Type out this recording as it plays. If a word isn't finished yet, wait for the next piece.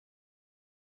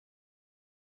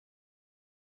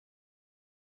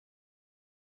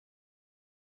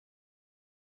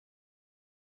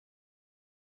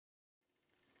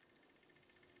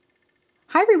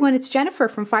Hi everyone, it's Jennifer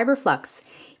from Flux.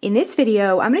 In this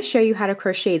video, I'm going to show you how to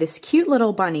crochet this cute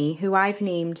little bunny who I've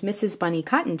named Mrs. Bunny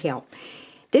Cottontail.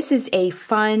 This is a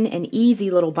fun and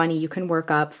easy little bunny you can work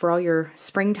up for all your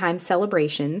springtime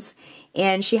celebrations.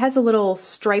 And she has a little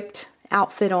striped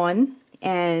outfit on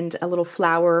and a little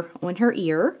flower on her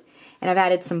ear. And I've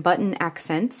added some button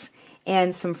accents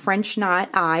and some French knot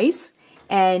eyes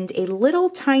and a little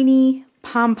tiny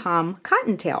pom-pom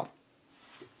cottontail.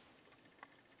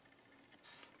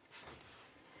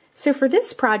 So for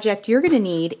this project, you're going to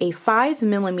need a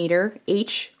 5mm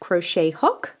H crochet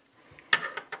hook.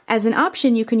 As an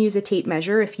option, you can use a tape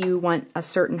measure if you want a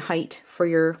certain height for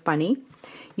your bunny.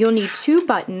 You'll need 2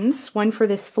 buttons, one for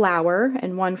this flower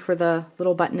and one for the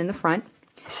little button in the front,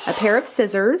 a pair of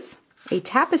scissors, a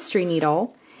tapestry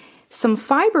needle, some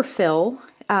fiber fill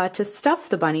to stuff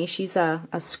the bunny. She's a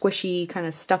squishy, kind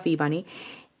of stuffy bunny.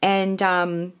 And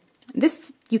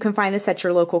you can find this at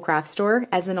your local craft store.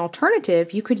 As an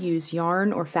alternative, you could use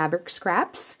yarn or fabric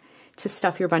scraps to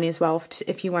stuff your bunny as well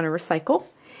if you want to recycle.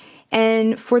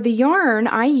 And for the yarn,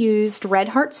 I used Red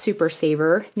Heart Super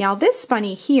Saver. Now this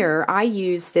bunny here, I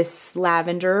used this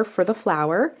lavender for the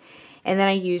flower, and then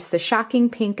I used the shocking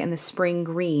pink and the spring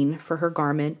green for her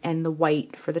garment, and the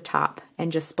white for the top, and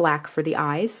just black for the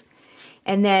eyes.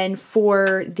 And then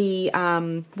for the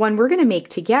one we're going to make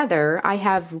together, I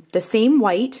have the same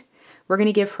white. We're going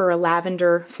to give her a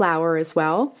lavender flower as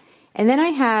well. And then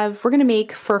we're going to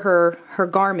make for her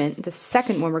garment, the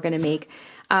second one we're going to make,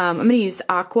 I'm going to use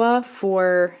aqua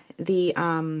for the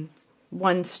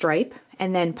one stripe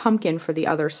and then pumpkin for the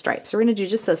other stripe. So we're going to do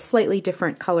just a slightly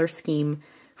different color scheme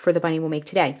for the bunny we'll make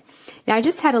today. Now I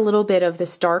just had a little bit of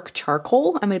this dark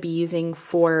charcoal I'm going to be using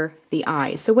for the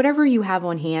eyes. So whatever you have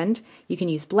on hand, you can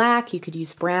use black, you could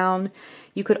use brown.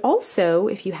 You could also,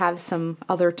 if you have some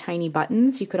other tiny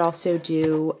buttons, you could also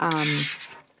do,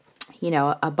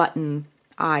 a button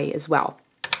eye as well.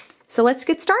 So let's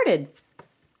get started.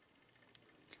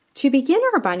 To begin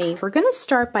our bunny, we're going to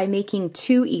start by making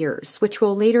 2 ears, which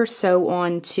we'll later sew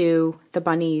onto the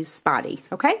bunny's body,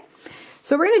 okay?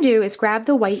 So what we're going to do is grab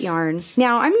the white yarn.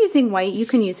 Now I'm using white, you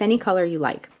can use any color you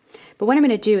like. But what I'm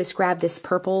going to do is grab this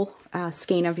purple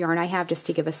skein of yarn I have just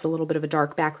to give us a little bit of a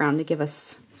dark background to give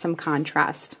us some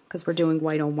contrast because we're doing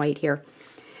white on white here.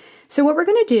 So what we're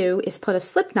going to do is put a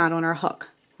slip knot on our hook.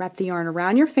 Wrap the yarn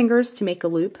around your fingers to make a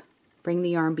loop. Bring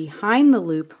the yarn behind the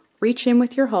loop, reach in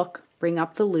with your hook, bring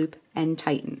up the loop, and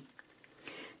tighten.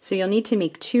 So you'll need to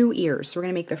make 2 ears. So we're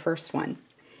going to make the first one.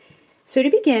 So to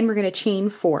begin, we're going to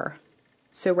chain 4.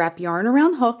 So wrap yarn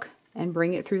around hook and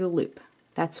bring it through the loop.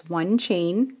 That's 1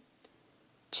 chain,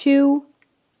 2,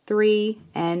 3,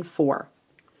 and 4.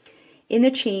 In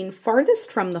the chain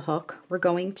farthest from the hook, we're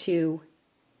going to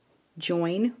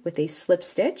join with a slip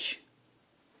stitch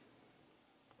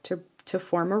to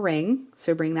form a ring.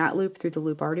 So bring that loop through the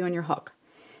loop already on your hook.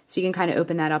 So you can kind of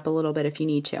open that up a little bit if you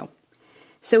need to.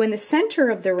 So in the center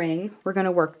of the ring, we're going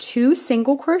to work 2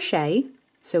 single crochet.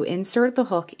 So insert the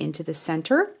hook into the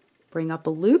center, bring up a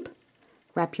loop,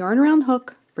 wrap yarn around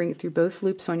hook, bring it through both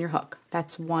loops on your hook.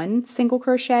 That's 1 single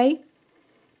crochet.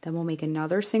 Then we'll make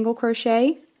another single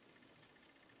crochet.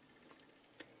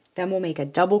 Then we'll make a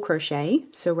double crochet.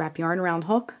 So wrap yarn around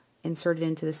hook, insert it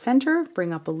into the center,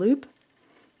 bring up a loop,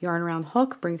 yarn around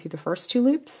hook, bring through the first 2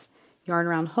 loops, yarn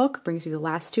around hook, bring through the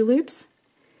last 2 loops.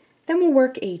 Then we'll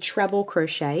work a treble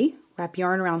crochet, wrap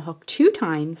yarn around hook 2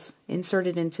 times, insert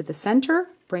it into the center,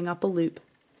 bring up a loop.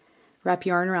 Wrap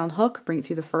yarn around hook, bring it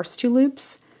through the first 2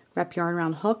 loops, wrap yarn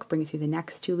around hook, bring it through the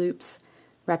next 2 loops,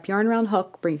 wrap yarn around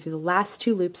hook, bring it through the last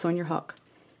 2 loops on your hook.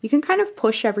 You can kind of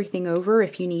push everything over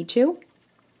if you need to.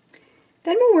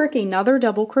 Then we'll work another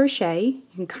double crochet. You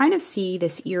can kind of see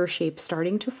this ear shape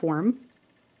starting to form.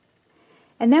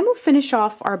 And then we'll finish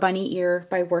off our bunny ear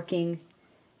by working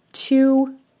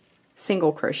 2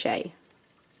 single crochet.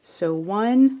 So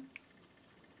 1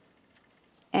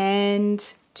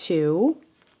 and 2.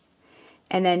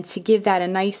 And then to give that a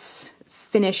nice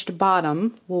finished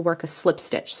bottom, we'll work a slip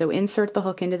stitch. So insert the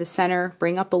hook into the center,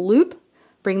 bring up a loop,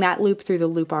 bring that loop through the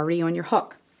loop already on your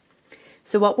hook.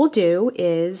 So what we'll do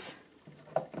is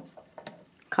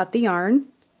cut the yarn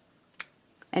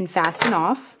and fasten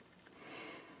off.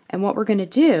 And what we're going to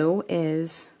do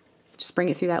is just bring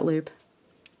it through that loop.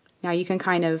 Now you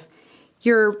can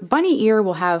your bunny ear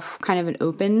will have kind of an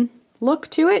open look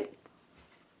to it.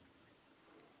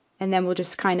 And then we'll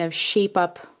just kind of shape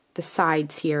up the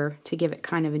sides here to give it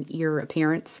kind of an ear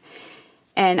appearance.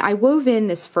 And I wove in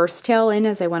this first tail in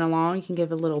as I went along. You can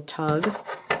give it a little tug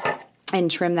and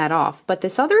trim that off. But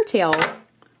this other tail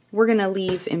we're going to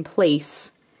leave in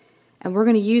place. And we're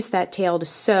going to use that tail to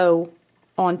sew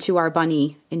onto our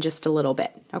bunny in just a little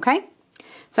bit, okay?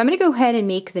 So I'm going to go ahead and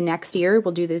make the next ear.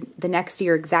 We'll do the next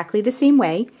ear exactly the same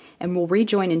way, and we'll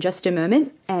rejoin in just a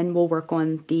moment, and we'll work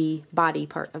on the body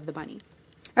part of the bunny.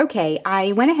 Okay,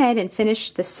 I went ahead and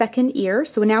finished the second ear,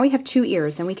 so now we have 2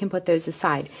 ears, and we can put those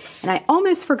aside. And I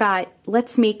almost forgot,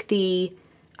 let's make the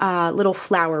little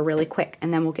flower really quick,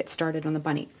 and then we'll get started on the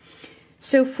bunny.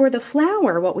 So for the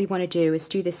flower, what we want to do is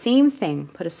do the same thing.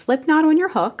 Put a slip knot on your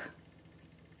hook,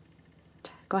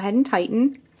 go ahead and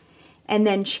tighten, and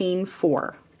then chain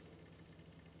 4.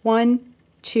 1,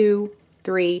 2,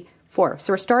 3, 4.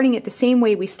 So we're starting it the same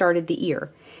way we started the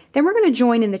ear. Then we're going to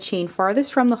join in the chain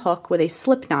farthest from the hook with a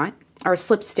slip knot, or a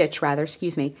slip stitch rather,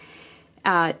 excuse me,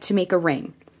 to make a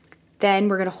ring. Then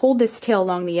we're going to hold this tail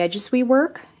along the edge as we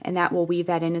work, and that will weave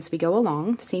that in as we go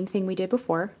along. Same thing we did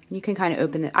before. You can kind of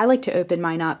open it. I like to open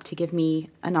mine up to give me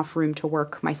enough room to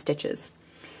work my stitches.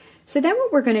 So then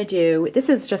what we're going to do, this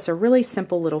is just a really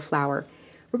simple little flower.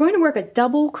 We're going to work a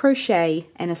double crochet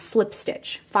and a slip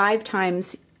stitch 5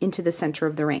 times into the center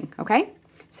of the ring, okay?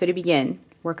 So to begin,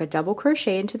 work a double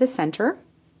crochet into the center,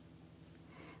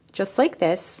 just like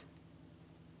this,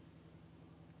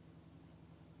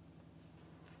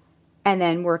 and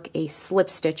then work a slip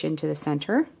stitch into the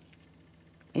center.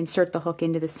 Insert the hook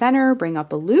into the center, bring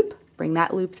up a loop, bring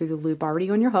that loop through the loop already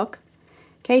on your hook.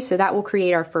 Okay, so that will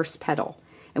create our first petal,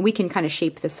 and we can kind of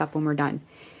shape this up when we're done.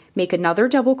 Make another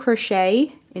double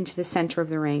crochet into the center of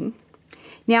the ring.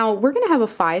 Now we're going to have a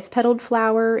 5-petaled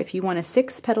flower. If you want a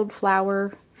 6-petaled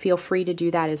flower, feel free to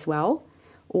do that as well.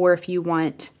 Or if you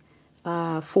want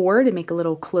 4 to make a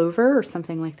little clover or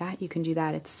something like that, you can do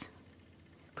that. It's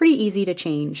pretty easy to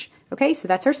change. Okay, so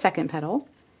that's our 2nd petal.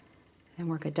 And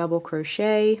work a double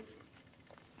crochet.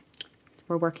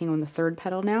 We're working on the 3rd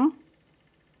petal now.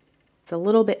 It's a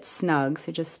little bit snug,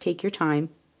 so just take your time.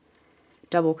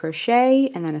 Double crochet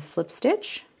and then a slip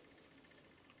stitch.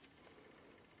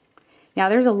 Now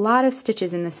there's a lot of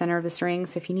stitches in the center of this ring,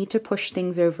 so if you need to push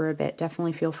things over a bit,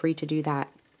 definitely feel free to do that.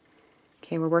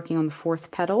 Okay, we're working on the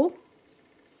 4th petal.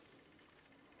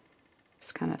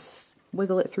 Just kind of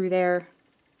wiggle it through there.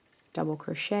 Double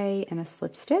crochet and a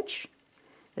slip stitch.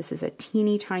 This is a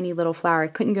teeny tiny little flower. I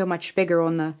couldn't go much bigger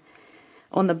on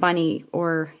the bunny,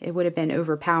 or it would have been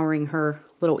overpowering her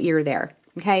little ear there.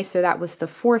 Okay, so that was the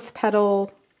 4th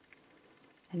petal,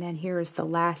 and then here is the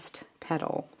last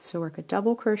petal. So work a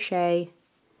double crochet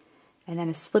and then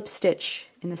a slip stitch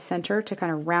in the center to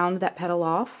kind of round that petal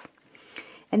off.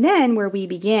 And then where we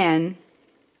began,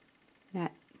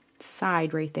 that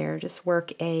side right there, just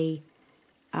work a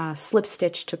slip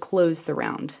stitch to close the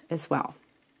round as well.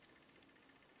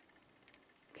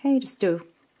 Okay, just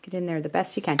get in there the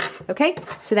best you can. Okay,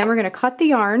 so then we're going to cut the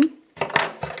yarn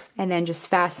and then just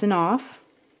fasten off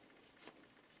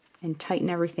and tighten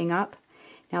everything up.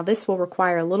 Now this will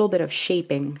require a little bit of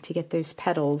shaping to get those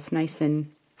petals nice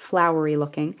and flowery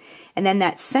looking. And then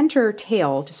that center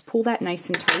tail, just pull that nice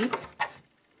and tight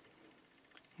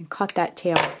and cut that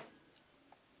tail.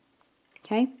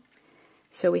 Okay,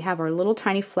 so we have our little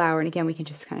tiny flower, and again we can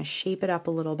just kind of shape it up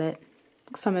a little bit.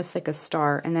 Looks almost like a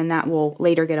star, and then that will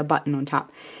later get a button on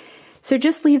top. So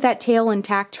just leave that tail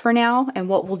intact for now, and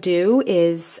what we'll do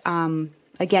is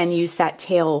again use that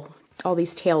tail, all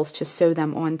these tails, to sew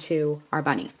them onto our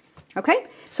bunny. Okay,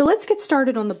 so let's get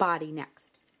started on the body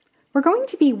next. We're going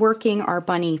to be working our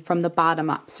bunny from the bottom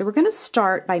up. So we're going to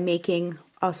start by making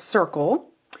a circle,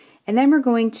 and then we're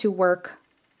going to work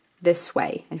this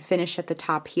way and finish at the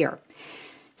top here.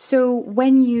 So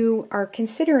when you are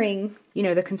considering,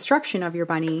 the construction of your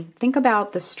bunny, think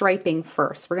about the striping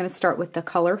first. We're going to start with the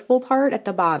colorful part at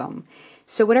the bottom.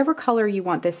 So whatever color you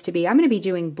want this to be, I'm going to be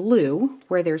doing blue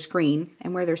where there's green,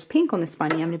 and where there's pink on this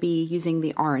bunny, I'm going to be using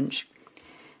the orange.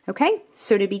 Okay,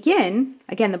 so to begin,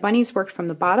 again, the bunny's worked from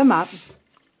the bottom up.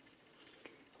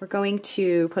 We're going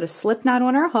to put a slip knot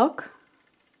on our hook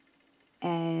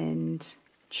and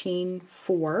chain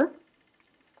 4.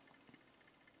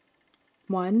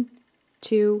 1,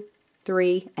 2,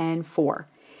 3, and 4.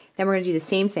 Then we're going to do the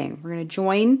same thing. We're going to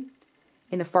join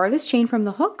in the farthest chain from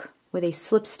the hook with a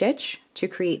slip stitch to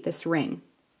create this ring.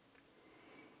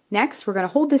 Next, we're going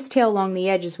to hold this tail along the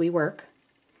edge as we work,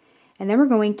 and then we're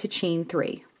going to chain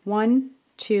 3. 1,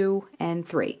 2, and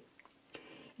 3.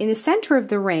 In the center of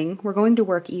the ring, we're going to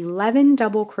work 11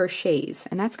 double crochets,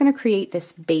 and that's going to create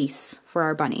this base for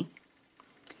our bunny.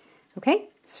 Okay,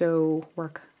 so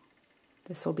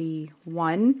this will be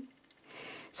 1.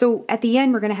 So at the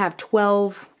end, we're going to have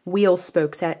 12 wheel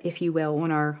spokes, if you will,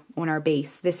 on our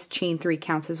base. This chain 3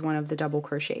 counts as one of the double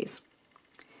crochets.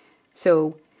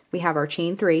 So we have our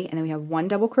chain 3, and then we have 1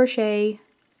 double crochet,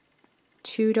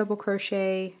 2 double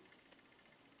crochet,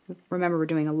 remember we're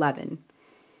doing 11.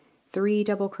 3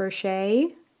 double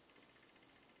crochet,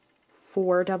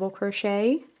 4 double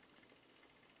crochet,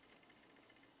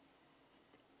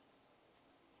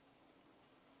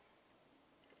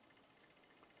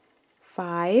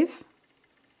 5,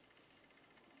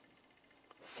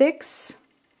 6,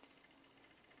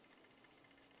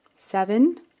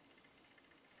 7,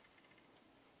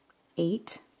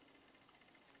 8,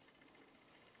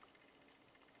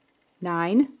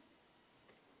 9,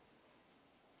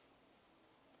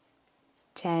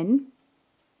 10,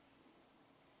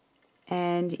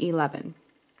 and 11.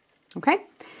 Okay,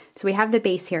 so we have the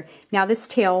base here. Now this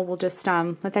tail, we'll just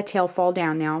let that tail fall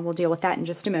down now. We'll deal with that in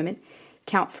just a moment.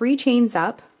 Count 3 chains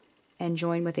up and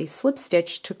join with a slip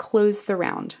stitch to close the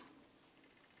round.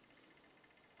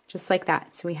 Just like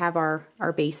that. So we have our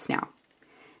base now.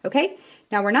 Okay,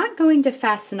 now we're not going to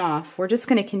fasten off. We're just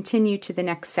going to continue to the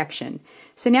next section.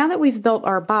 So now that we've built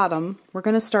our bottom, we're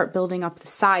going to start building up the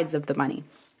sides of the bunny.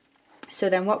 So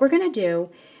then what we're going to do,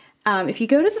 if you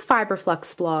go to the Fiber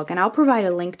Flux blog, and I'll provide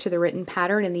a link to the written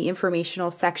pattern in the informational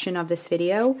section of this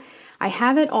video, I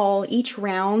have it all. Each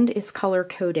round is color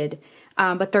coded,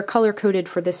 but they're color coded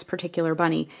for this particular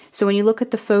bunny. So when you look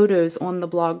at the photos on the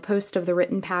blog post of the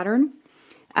written pattern,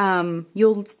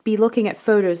 you'll be looking at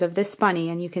photos of this bunny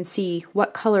and you can see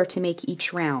what color to make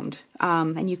each round,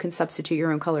 and you can substitute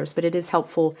your own colors, but it is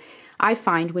helpful, I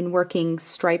find, when working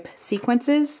stripe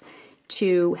sequences,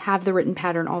 to have the written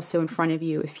pattern also in front of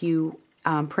you if you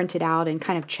print it out and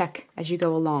kind of check as you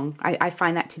go along. I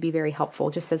find that to be very helpful,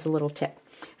 just as a little tip.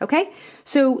 Okay,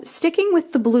 so sticking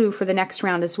with the blue for the next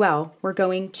round as well, we're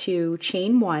going to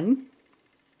chain 1,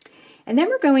 and then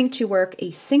we're going to work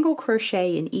a single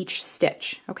crochet in each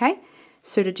stitch. Okay,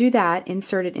 so to do that,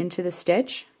 insert it into the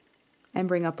stitch and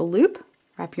bring up a loop,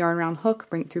 wrap yarn around hook,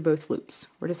 bring it through both loops.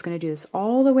 We're just going to do this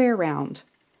all the way around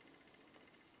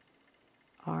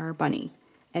our bunny,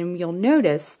 and you'll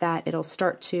notice that it'll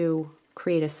start to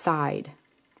create a side.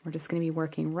 We're just going to be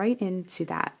working right into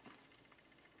that.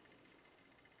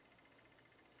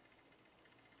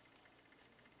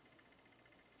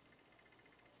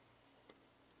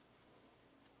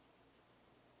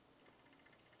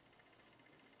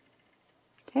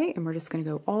 Okay, and we're just going to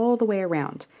go all the way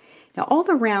around. Now all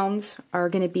the rounds are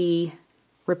going to be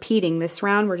repeating. This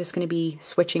round we're just going to be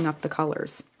switching up the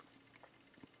colors.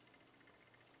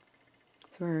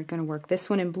 So we're going to work this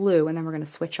one in blue and then we're going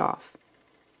to switch off.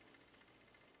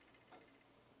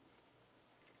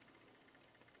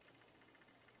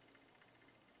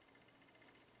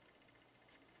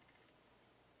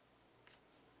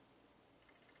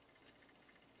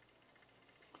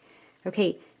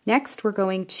 Okay, next we're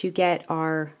going to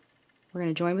we're going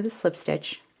to join with a slip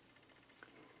stitch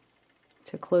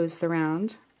to close the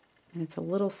round, and it's a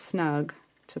little snug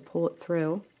to pull it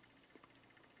through.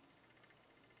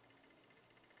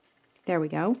 There we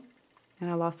go, and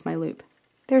I lost my loop.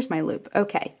 There's my loop.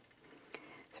 Okay,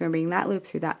 so I'm bringing that loop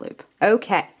through that loop.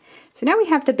 Okay, so now we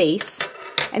have the base,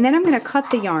 and then I'm going to cut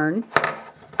the yarn.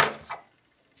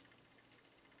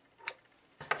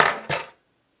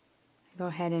 Go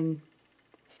ahead and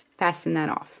fasten that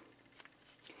off.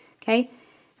 Okay,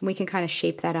 and we can kind of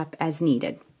shape that up as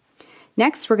needed.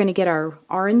 Next, we're going to get our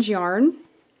orange yarn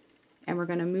and we're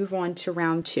going to move on to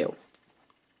round 2.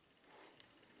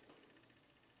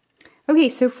 Okay,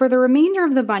 so for the remainder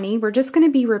of the bunny, we're just going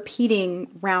to be repeating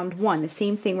round 1, the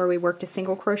same thing where we worked a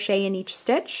single crochet in each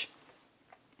stitch,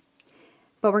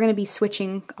 but we're going to be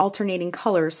switching, alternating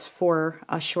colors for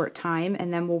a short time,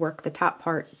 and then we'll work the top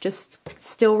part, just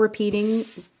still repeating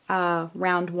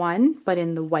round 1, but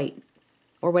in the white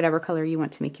or whatever color you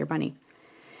want to make your bunny.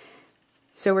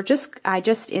 So I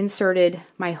just inserted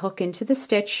my hook into the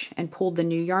stitch and pulled the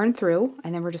new yarn through,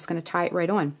 and then we're just going to tie it right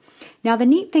on. Now the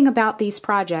neat thing about these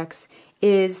projects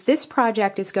is this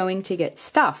project is going to get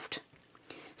stuffed.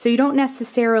 So you don't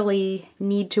necessarily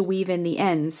need to weave in the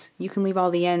ends. You can leave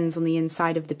all the ends on the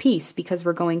inside of the piece because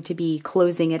we're going to be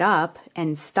closing it up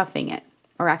and stuffing it,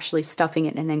 or actually stuffing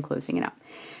it and then closing it up.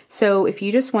 So if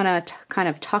you just want to kind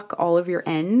of tuck all of your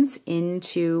ends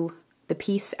into the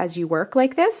piece as you work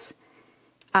like this,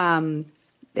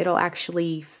 it'll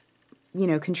actually,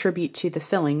 contribute to the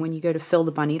filling. When you go to fill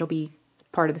the bunny, it'll be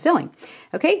part of the filling.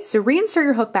 Okay, so reinsert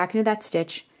your hook back into that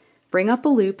stitch, bring up a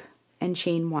loop, and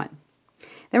chain 1.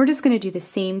 Then we're just going to do the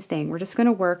same thing. We're just going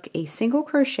to work a single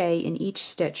crochet in each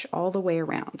stitch all the way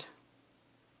around.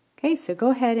 Okay, so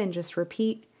go ahead and just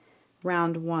repeat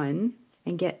round 1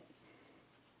 and get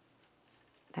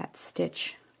that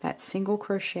stitch, that single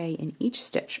crochet in each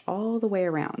stitch all the way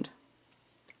around.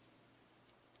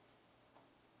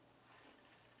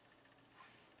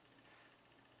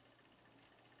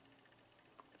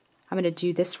 I'm going to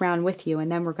do this round with you, and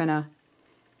then we're going to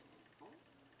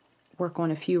work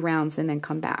on a few rounds and then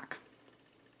come back.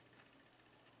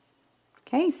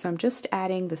 Okay, so I'm just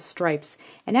adding the stripes,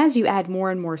 and as you add more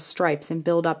and more stripes and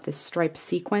build up this stripe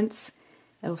sequence,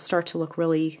 it'll start to look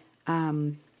really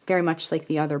very much like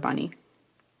the other bunny.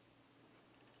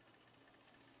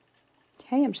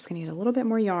 Okay, I'm just going to get a little bit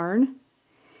more yarn.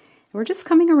 And we're just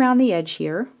coming around the edge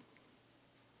here.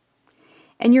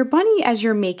 And your bunny, as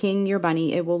you're making your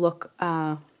bunny, it will look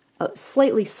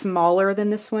slightly smaller than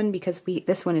this one because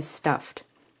this one is stuffed.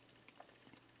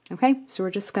 Okay, so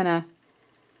we're just going to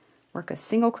work a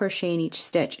single crochet in each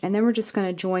stitch, and then we're just going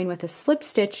to join with a slip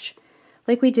stitch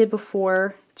like we did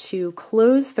before to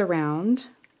close the round.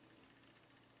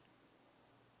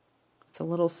 It's a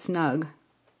little snug.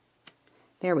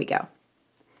 There we go.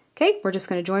 Okay, we're just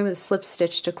going to join with a slip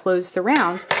stitch to close the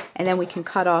round, and then we can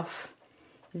cut off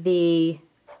the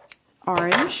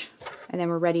orange, and then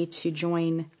we're ready to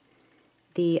join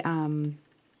the,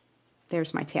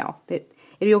 there's my tail.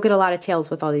 You'll get a lot of tails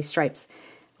with all these stripes.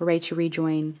 We're ready to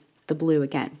rejoin the blue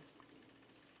again.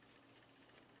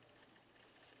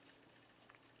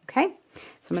 Okay,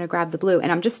 so I'm going to grab the blue,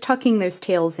 and I'm just tucking those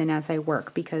tails in as I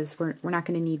work because we're not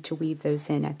going to need to weave those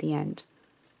in at the end.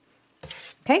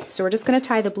 Okay, so we're just going to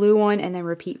tie the blue on and then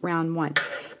repeat round one.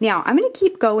 Now, I'm going to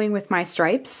keep going with my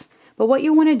stripes, but what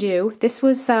you want to do, this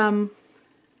was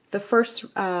the first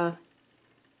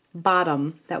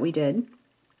bottom that we did,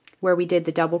 where we did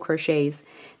the double crochets.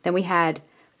 Then we had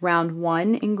round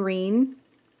one in green,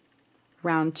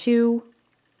 round two,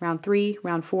 round three,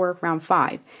 round four, round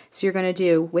five. So you're going to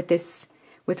do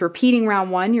with repeating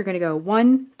round one, you're going to go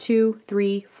 1, 2,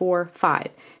 3, 4, 5.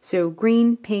 So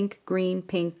green, pink, green,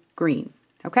 pink, green.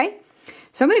 Okay?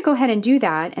 So I'm going to go ahead and do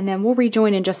that, and then we'll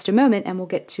rejoin in just a moment and we'll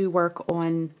get to work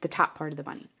on the top part of the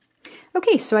bunny.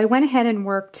 Okay, so I went ahead and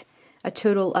worked a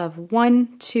total of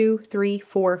 1, 2, 3,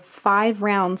 4, 5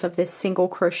 rounds of this single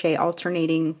crochet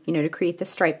alternating, to create the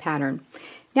stripe pattern.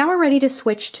 Now we're ready to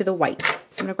switch to the white.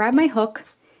 So I'm going to grab my hook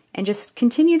and just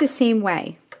continue the same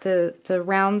way. The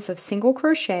rounds of single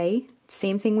crochet,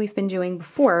 same thing we've been doing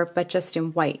before, but just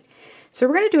in white. So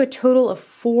we're going to do a total of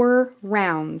 4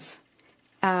 rounds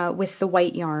with the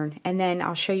white yarn, and then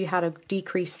I'll show you how to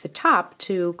decrease the top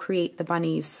to create the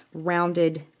bunny's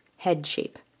rounded head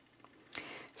shape.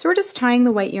 So we're just tying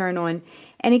the white yarn on,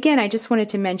 and again, I just wanted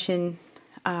to mention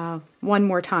one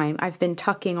more time, I've been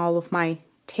tucking all of my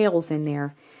tails in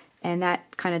there, and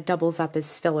that kind of doubles up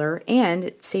as filler, and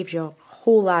it saves you a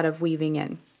whole lot of weaving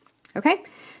in. Okay,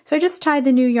 so I just tied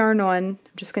the new yarn on. I'm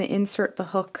just going to insert the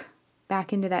hook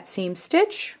back into that same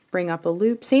stitch, bring up a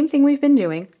loop, same thing we've been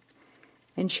doing,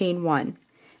 and chain 1.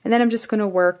 And then I'm just going to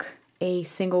work a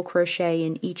single crochet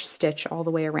in each stitch all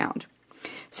the way around.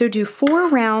 So do 4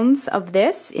 rounds of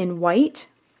this in white,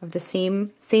 of the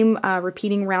same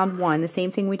repeating round 1, the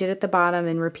same thing we did at the bottom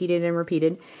and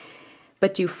repeated,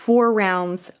 but do 4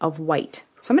 rounds of white.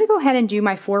 So I'm going to go ahead and do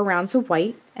my 4 rounds of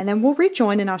white, and then we'll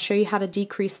rejoin and I'll show you how to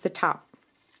decrease the top.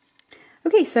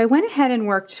 Okay, so I went ahead and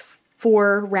worked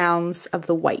 4 rounds of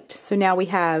the white. So now we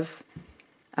have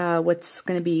what's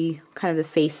going to be kind of the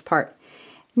face part.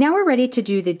 Now we're ready to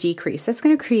do the decrease. That's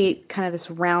going to create kind of this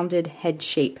rounded head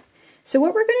shape. So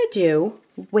what we're going to do,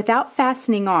 without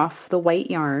fastening off the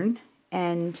white yarn,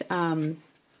 and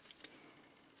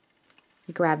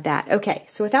grab that. Okay,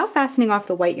 so without fastening off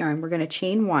the white yarn, we're going to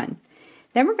chain 1.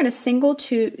 Then we're going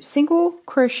to single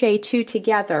crochet 2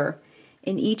 together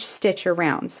in each stitch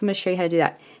around. So I'm going to show you how to do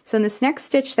that. So in this next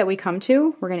stitch that we come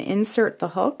to, we're going to insert the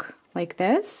hook like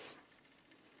this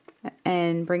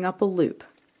and bring up a loop.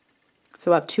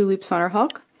 So up 2 loops on our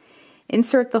hook.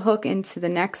 Insert the hook into the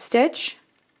next stitch,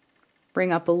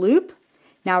 bring up a loop.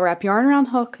 Now wrap yarn around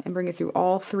hook and bring it through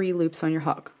all 3 loops on your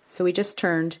hook. So we just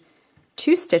turned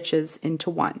 2 stitches into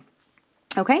 1.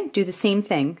 Okay, do the same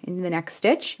thing in the next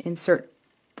stitch. Insert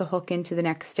the hook into the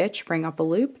next stitch, bring up a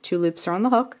loop, 2 loops are on the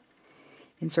hook.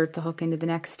 Insert the hook into the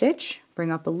next stitch,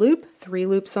 bring up a loop, 3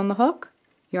 loops on the hook,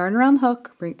 yarn around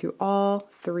hook, bring it through all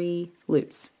 3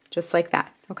 loops, just like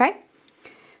that, okay?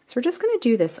 So we're just going to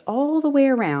do this all the way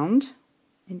around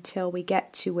until we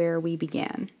get to where we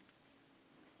began.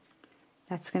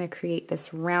 That's going to create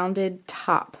this rounded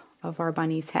top of our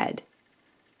bunny's head.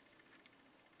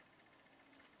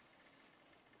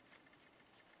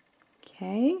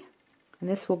 Okay, and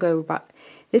this will go by,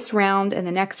 this round and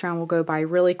the next round will go by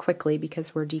really quickly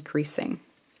because we're decreasing.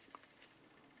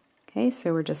 Okay,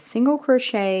 so we're just single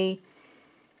crochet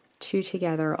 2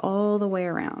 together all the way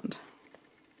around.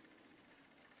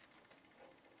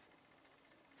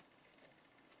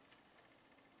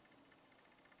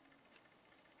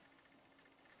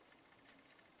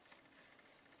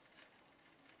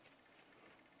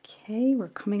 Okay, we're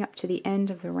coming up to the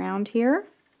end of the round here.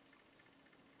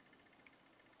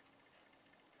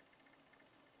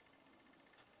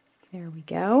 There we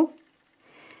go.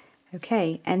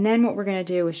 Okay, and then what we're going to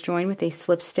do is join with a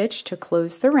slip stitch to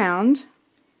close the round.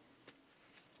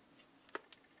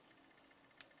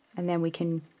 And then we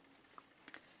can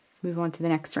move on to the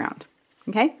next round.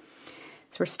 Okay,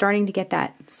 so we're starting to get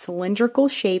that cylindrical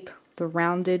shape, the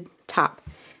rounded top.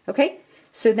 Okay,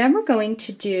 so then we're going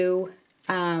to do,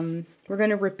 we're going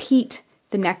to repeat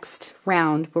the next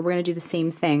round, but we're going to do the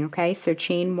same thing. Okay, so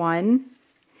chain 1,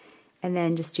 and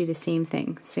then just do the same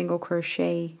thing. Single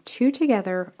crochet 2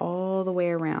 together all the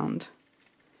way around.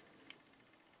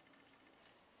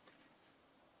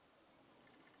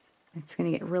 It's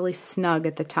going to get really snug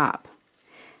at the top.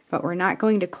 But we're not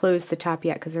going to close the top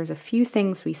yet because there's a few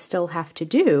things we still have to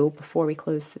do before we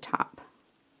close the top.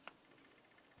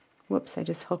 Whoops, I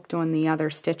just hooked on the other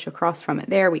stitch across from it.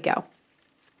 There we go.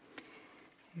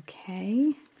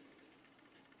 Okay.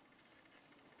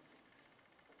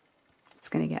 It's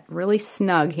going to get really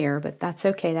snug here, but that's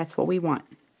okay. That's what we want.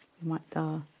 We want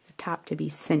the top to be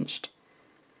cinched.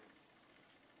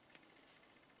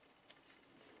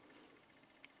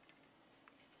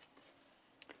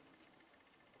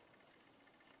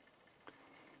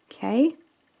 Okay,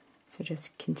 so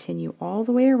just continue all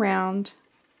the way around.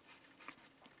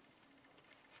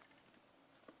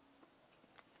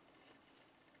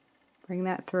 Bring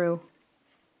that through.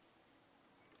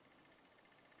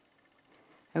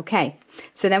 Okay,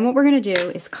 so then what we're going to do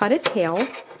is cut a tail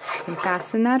and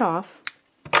fasten that off.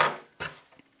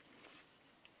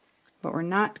 But we're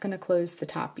not going to close the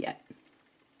top yet.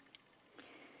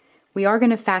 We are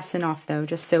going to fasten off though,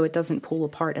 just so it doesn't pull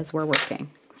apart as we're working.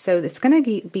 So it's going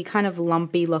to be kind of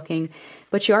lumpy looking,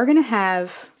 but you are going to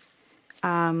have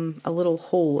a little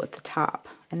hole at the top,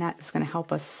 and that is going to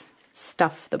help us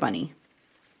stuff the bunny.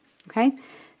 Okay,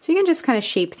 so you can just kind of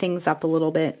shape things up a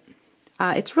little bit.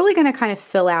 It's really going to kind of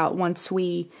fill out once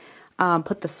we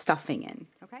put the stuffing in.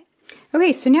 Okay.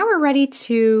 Okay, so now we're ready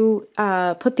to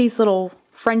put these little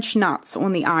French knots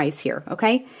on the eyes here.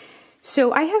 Okay.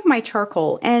 So I have my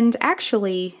charcoal, and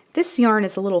actually this yarn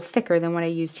is a little thicker than what I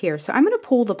used here. So I'm going to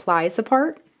pull the plies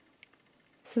apart.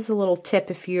 This is a little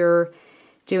tip if you're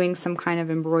doing some kind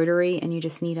of embroidery and you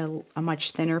just need a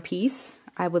much thinner piece.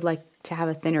 I would like to have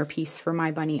a thinner piece for my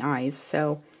bunny eyes.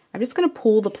 So I'm just going to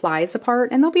pull the plies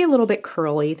apart, and they'll be a little bit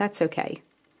curly. That's okay.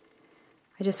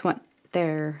 I just want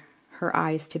her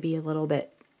eyes to be a little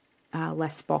bit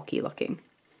less bulky looking.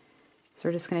 So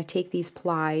we're just going to take these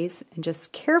plies and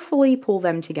just carefully pull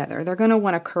them together. They're going to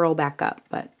want to curl back up,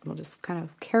 but we'll just kind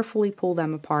of carefully pull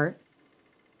them apart.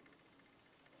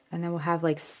 And then we'll have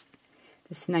like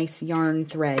this nice yarn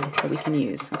thread that we can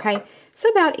use, okay? So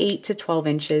about 8 to 12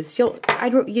 inches.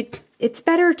 It's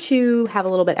better to have a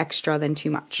little bit extra than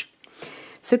too much.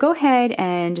 So go ahead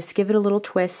and just give it a little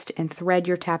twist and thread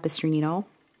your tapestry needle.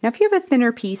 Now if you have a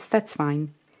thinner piece, that's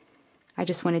fine. I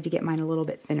just wanted to get mine a little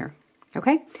bit thinner,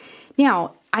 okay?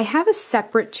 Now, I have a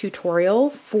separate tutorial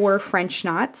for French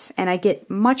knots, and I get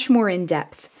much more in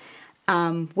depth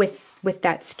with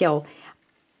that skill.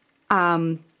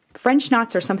 French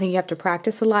knots are something you have to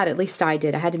practice a lot. At least I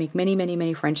did. I had to make many, many,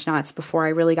 many French knots before I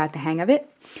really got the hang of it.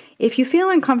 If you feel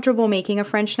uncomfortable making a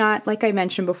French knot, like I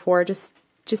mentioned before, just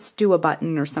do a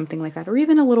button or something like that, or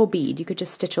even a little bead. You could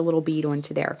just stitch a little bead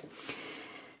onto there.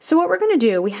 So what we're going to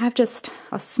do, we have just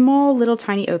a small little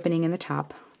tiny opening in the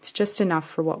top. It's just enough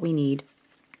for what we need.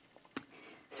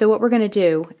 So what we're going to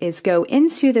do is go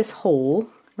into this hole.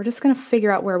 We're just going to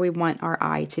figure out where we want our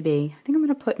eye to be. I think I'm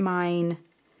going to put mine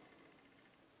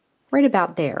right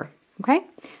about there. Okay?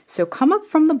 So come up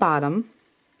from the bottom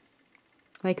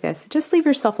like this. Just leave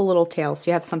yourself a little tail so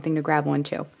you have something to grab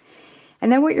onto.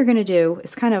 And then what you're going to do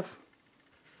is kind of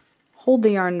hold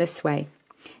the yarn this way.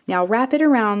 Now wrap it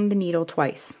around the needle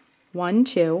twice. 1,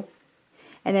 2.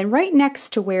 And then right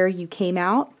next to where you came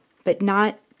out, but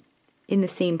not in the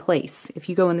same place. If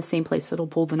you go in the same place, it'll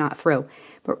pull the knot through.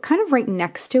 But kind of right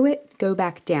next to it, go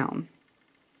back down.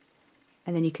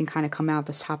 And then you can kind of come out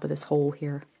the top of this hole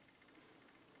here.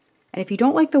 And if you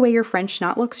don't like the way your French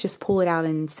knot looks, just pull it out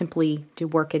and simply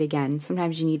work it again.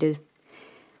 Sometimes you need to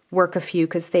work a few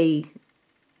because they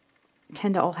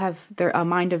tend to all have a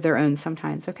mind of their own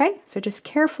sometimes, okay? So just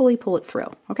carefully pull it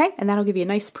through, okay? And that'll give you a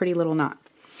nice pretty little knot.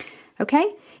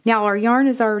 Okay, now our yarn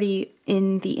is already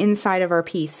in the inside of our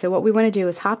piece, so what we want to do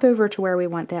is hop over to where we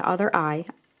want the other eye.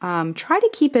 Try to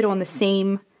keep it on the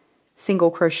same single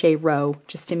crochet row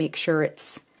just to make sure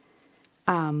it's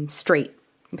straight.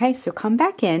 Okay, so come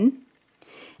back in,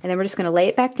 and then we're just going to lay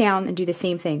it back down and do the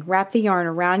same thing. Wrap the yarn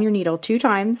around your needle 2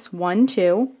 times, 1,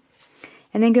 2,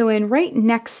 and then go in right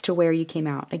next to where you came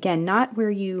out. Again, not where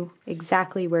you,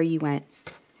 exactly where you went,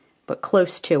 but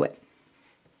close to it.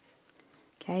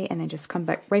 Okay, and then just come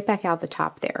back right back out the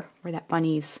top there, where that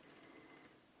bunny's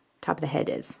top of the head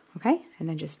is. Okay, and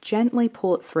then just gently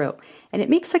pull it through. And it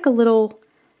makes like a little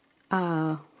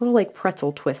like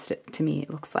pretzel twist to me, it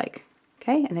looks like.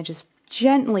 Okay, and then just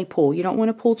gently pull. You don't want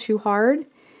to pull too hard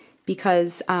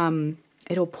because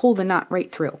it'll pull the knot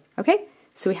right through. Okay,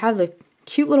 so we have the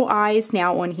cute little eyes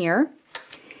now on here.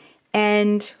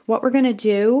 And what we're going to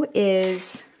do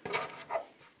is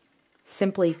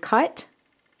simply cut.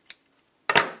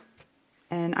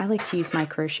 And I like to use my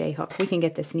crochet hook. We can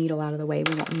get this needle out of the way.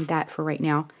 We won't need that for right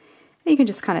now. And you can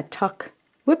just kind of tuck,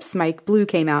 whoops, my blue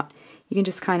came out. You can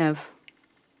just kind of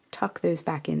tuck those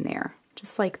back in there,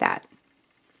 just like that.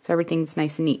 So everything's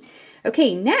nice and neat.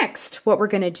 Okay, next, what we're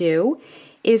going to do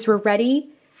is we're ready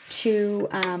to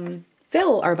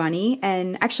fill our bunny.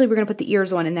 And actually, we're going to put the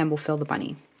ears on and then we'll fill the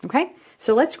bunny. Okay,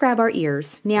 so let's grab our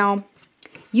ears. Now,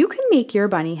 you can make your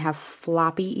bunny have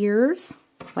floppy ears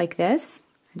like this.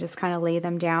 And just kind of lay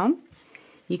them down.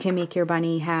 You can make your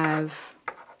bunny have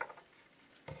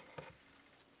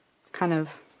kind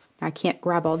of, I can't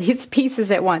grab all these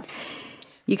pieces at once.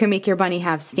 You can make your bunny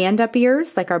have stand-up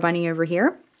ears like our bunny over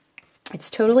here. It's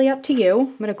totally up to you.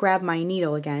 I'm going to grab my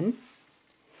needle again.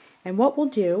 And what we'll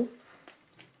do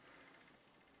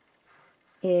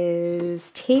is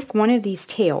take one of these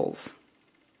tails.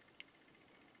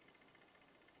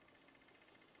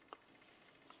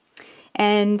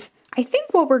 And I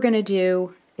think what we're going to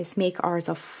do is make ours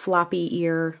a floppy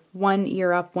ear, one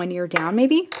ear up, one ear down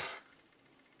maybe.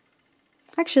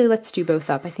 Actually, let's do both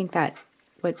up. I think that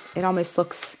it almost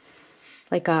looks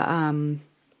like a,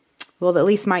 well, at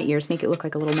least my ears make it look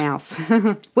like a little mouse,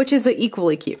 which is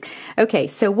equally cute. Okay,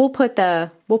 so we'll put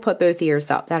both ears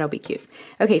up. That'll be cute.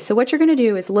 Okay, so what you're going to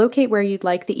do is locate where you'd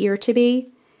like the ear to be,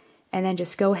 and then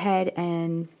just go ahead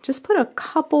and just put a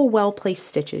couple well-placed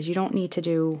stitches. You don't need to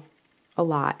do a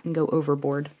lot and go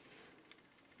overboard,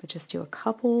 but just do a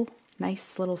couple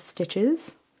nice little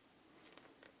stitches,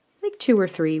 like 2 or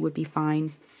 3 would be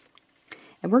fine.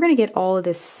 And we're going to get all of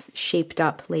this shaped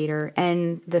up later,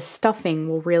 and the stuffing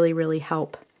will really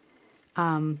help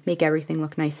make everything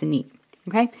look nice and neat.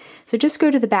 Okay, so just go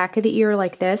to the back of the ear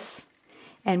like this,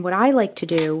 and what I like to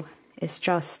do is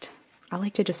I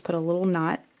like to just put a little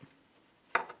knot,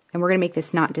 and we're going to make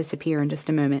this knot disappear in just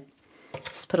a moment.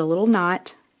 Just put a little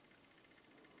knot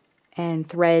and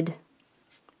thread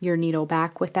your needle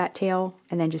back with that tail,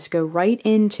 and then just go right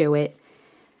into it.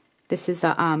 This is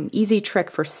a easy trick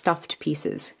for stuffed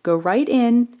pieces. Go right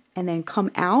in and then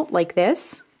come out like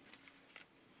this,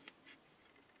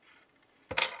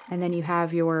 and then you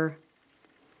have your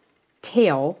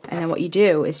tail, and then what you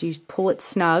do is you pull it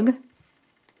snug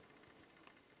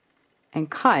and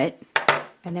cut,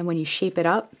 and then when you shape it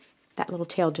up, that little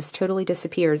tail just totally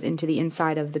disappears into the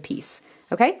inside of the piece.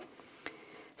 Okay?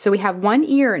 So we have one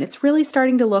ear, and it's really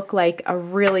starting to look like a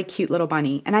really cute little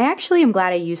bunny. And I actually am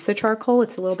glad I used the charcoal.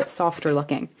 It's a little bit softer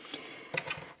looking.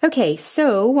 Okay,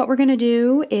 so what we're going to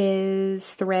do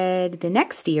is thread the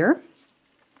next ear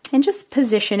and just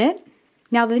position it.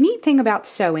 Now, the neat thing about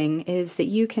sewing is that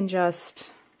you can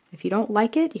just, if you don't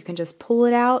like it, you can just pull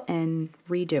it out and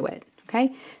redo it.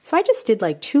 Okay, so I just did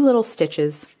like 2 little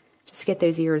stitches just to get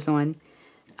those ears on.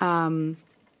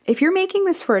 If you're making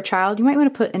this for a child, you might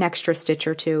want to put an extra stitch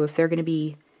or 2 if they're going to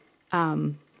be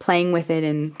playing with it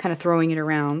and kind of throwing it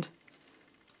around.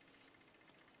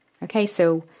 Okay,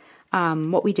 so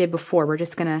what we did before, we're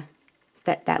just going to,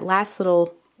 that last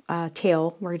little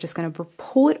tail, we're just going to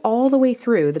pull it all the way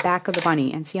through the back of the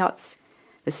bunny, and see how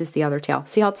this is the other tail.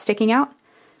 See how it's sticking out?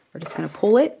 We're just going to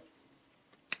pull it,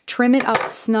 trim it up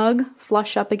snug,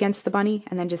 flush up against the bunny,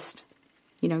 and then just,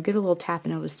 give it a little tap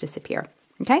and it'll just disappear.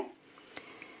 Okay?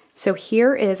 So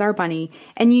here is our bunny,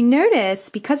 and you notice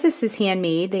because this is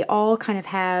handmade, they all kind of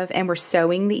have, and we're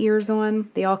sewing the ears on,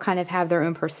 they all kind of have their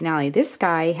own personality. This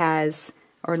guy has,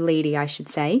 or lady I should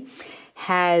say,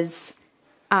 has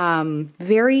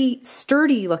very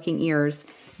sturdy looking ears.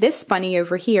 This bunny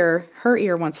over here, her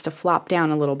ear wants to flop down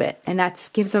a little bit, and that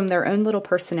gives them their own little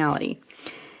personality.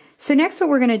 So next what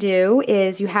we're going to do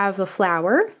is you have the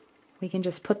flower. We can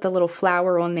just put the little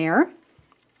flower on there,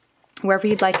 wherever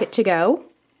you'd like it to go.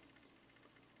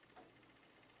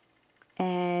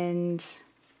 And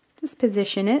just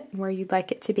position it where you'd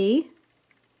like it to be.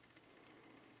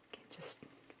 Just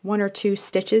 1 or 2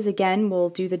 stitches again will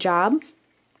do the job.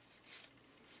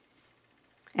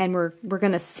 And we're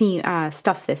going to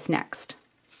stuff this next.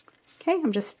 Okay,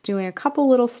 I'm just doing a couple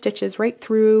little stitches right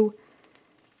through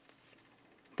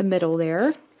the middle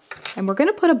there. And we're going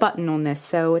to put a button on this,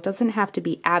 so it doesn't have to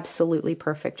be absolutely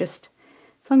perfect, just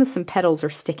as long as some petals are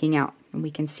sticking out and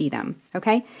we can see them,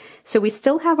 okay? So we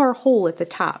still have our hole at the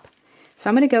top. So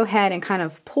I'm going to go ahead and kind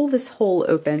of pull this hole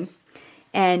open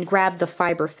and grab the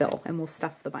fiber fill, and we'll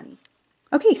stuff the bunny.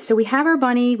 Okay, so we have our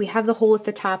bunny, we have the hole at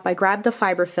the top. I grabbed the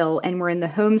fiber fill and we're in the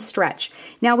home stretch.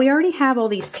 Now we already have all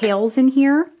these tails in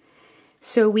here,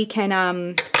 so we can,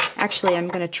 actually I'm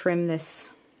going to trim this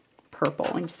purple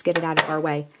and just get it out of our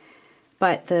way.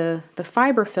 But the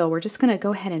fiber fill, we're just going to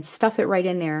go ahead and stuff it right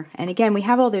in there. And again, we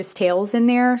have all those tails in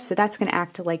there, so that's going to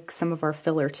act like some of our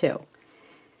filler too.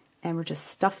 And we're just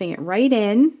stuffing it right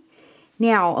in.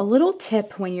 Now, a little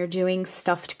tip when you're doing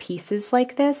stuffed pieces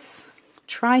like this,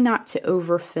 try not to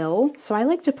overfill. So I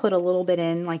like to put a little bit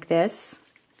in like this,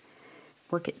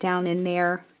 work it down in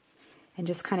there, and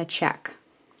just kind of check.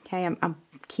 Okay, I'm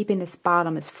keeping this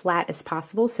bottom as flat as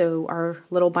possible so our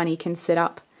little bunny can sit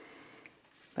up.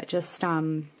 But just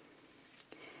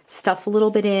stuff a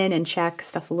little bit in and check,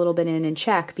 stuff a little bit in and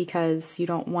check, because you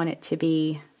don't want it to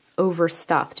be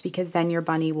overstuffed, because then your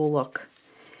bunny will look,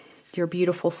 your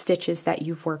beautiful stitches that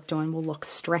you've worked on will look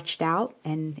stretched out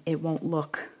and it won't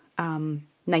look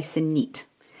nice and neat.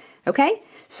 Okay,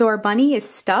 so our bunny is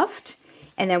stuffed,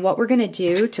 and then what we're going to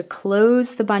do to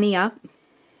close the bunny up,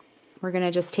 we're going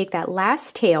to just take that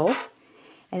last tail,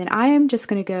 and then I am just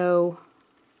going to go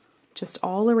just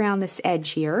all around this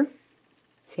edge here.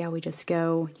 See how we just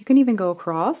go, you can even go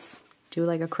across, do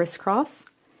like a crisscross.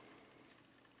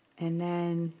 And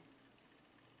then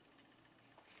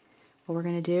what we're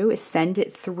going to do is send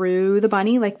it through the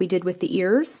bunny like we did with the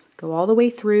ears. Go all the way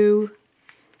through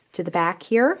to the back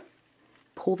here.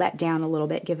 Pull that down a little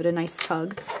bit, give it a nice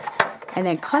tug. And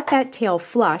then cut that tail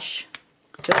flush,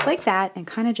 just like that, and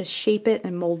kind of just shape it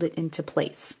and mold it into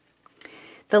place.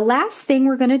 The last thing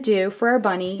we're going to do for our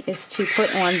bunny is to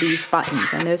put on these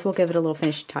buttons, and those will give it a little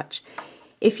finishing touch.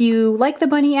 If you like the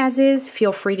bunny as is,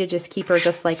 feel free to just keep her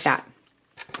just like that.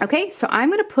 Okay, so I'm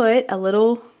going to put a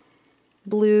little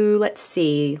blue, let's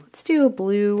see, let's do a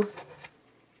blue,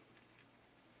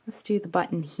 let's do the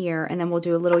button here, and then we'll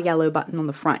do a little yellow button on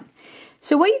the front.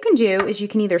 So what you can do is you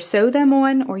can either sew them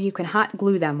on or you can hot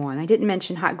glue them on. I didn't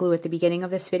mention hot glue at the beginning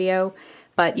of this video,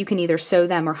 but you can either sew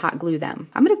them or hot glue them.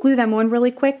 I'm going to glue them on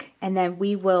really quick, and then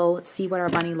we will see what our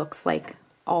bunny looks like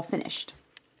all finished.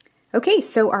 Okay,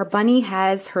 so our bunny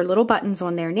has her little buttons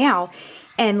on there now,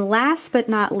 and last but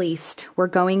not least, we're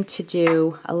going to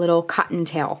do a little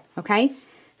cottontail, okay?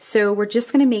 So we're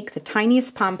just going to make the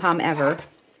tiniest pom-pom ever,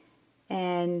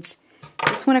 and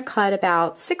just want to cut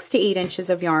about 6 to 8 inches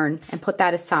of yarn and put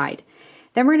that aside.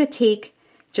 Then we're going to take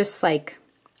just like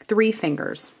 3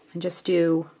 fingers and just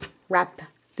wrap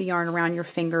the yarn around your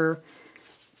finger,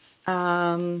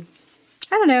 I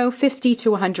don't know, 50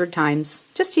 to 100 times,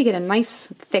 just to get a nice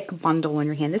thick bundle on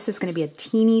your hand. This is going to be a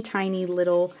teeny tiny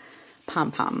little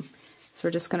pom-pom. So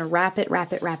we're just going to wrap it,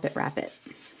 wrap it, wrap it, wrap it.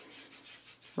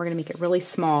 We're going to make it really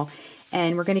small,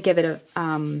 and we're going to give it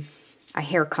a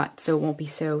haircut so it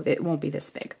won't be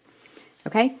this big.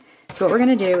 Okay, so what we're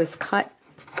going to do is cut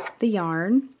the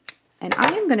yarn, and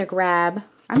I'm going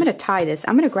to tie this.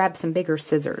 I'm going to grab some bigger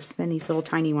scissors than these little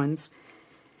tiny ones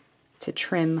to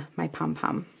trim my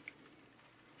pom-pom.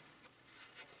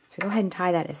 So go ahead and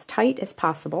tie that as tight as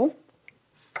possible.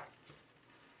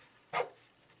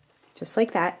 Just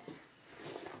like that.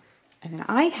 And then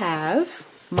I have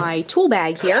my tool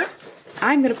bag here.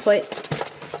 I'm going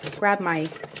to grab my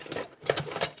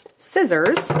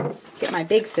scissors, get my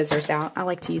big scissors out. I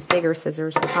like to use bigger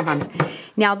scissors for pom-poms.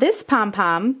 Now this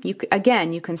pom-pom, you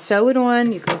can sew it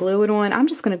on, you can glue it on. I'm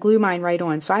just going to glue mine right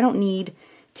on, so I don't need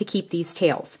to keep these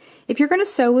tails. If you're going to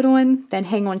sew it on, then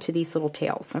hang on to these little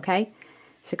tails, okay?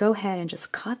 So go ahead and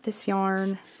just cut this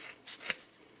yarn.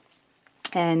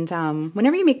 And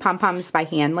whenever you make pom-poms by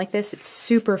hand like this, it's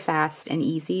super fast and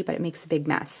easy, but it makes a big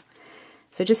mess.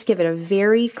 So just give it a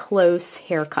very close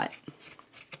haircut.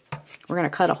 We're going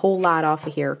to cut a whole lot off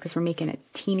of here because we're making a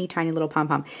teeny tiny little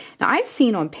pom-pom. Now I've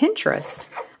seen on Pinterest,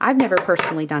 I've never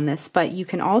personally done this, but you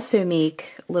can also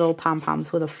make little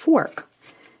pom-poms with a fork.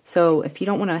 So if you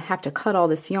don't want to have to cut all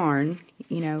this yarn,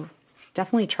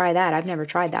 definitely try that. I've never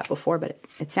tried that before, but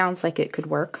it sounds like it could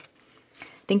work.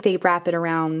 I think they wrap it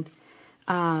around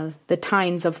the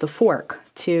tines of the fork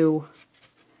to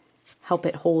help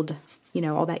it hold,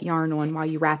 all that yarn on while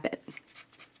you wrap it.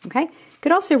 Okay?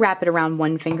 Could also wrap it around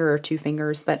 1 finger or 2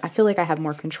 fingers, but I feel like I have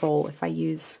more control if I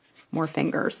use more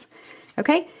fingers.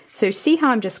 Okay? So see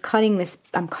how I'm just cutting this,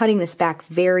 I'm cutting this back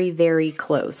very, very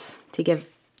close to give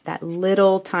that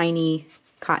little tiny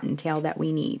cottontail that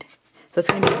we need. So it's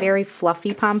going to be a very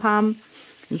fluffy pom-pom.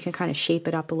 You can kind of shape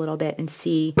it up a little bit and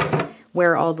see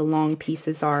where all the long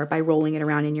pieces are by rolling it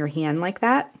around in your hand like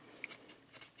that.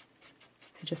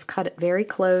 So just cut it very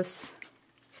close.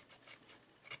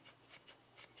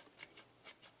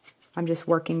 I'm just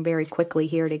working very quickly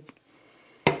here to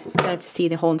see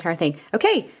the whole entire thing.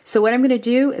 Okay, so what I'm going to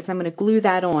do is I'm going to glue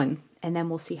that on, and then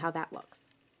we'll see how that looks.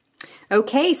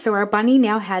 Okay, so our bunny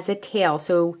now has a tail.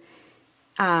 So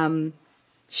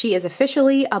she is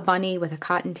officially a bunny with a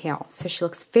cottontail. So she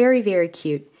looks very, very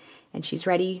cute, and she's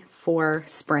ready for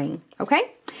spring.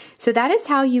 Okay, so that is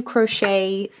how you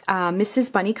crochet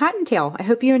Mrs. Bunny Cottontail. I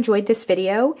hope you enjoyed this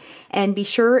video, and be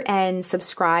sure and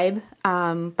subscribe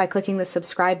by clicking the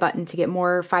subscribe button to get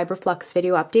more Fiber Flux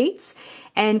video updates,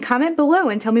 and comment below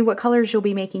and tell me what colors you'll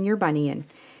be making your bunny in.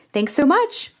 Thanks so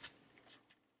much.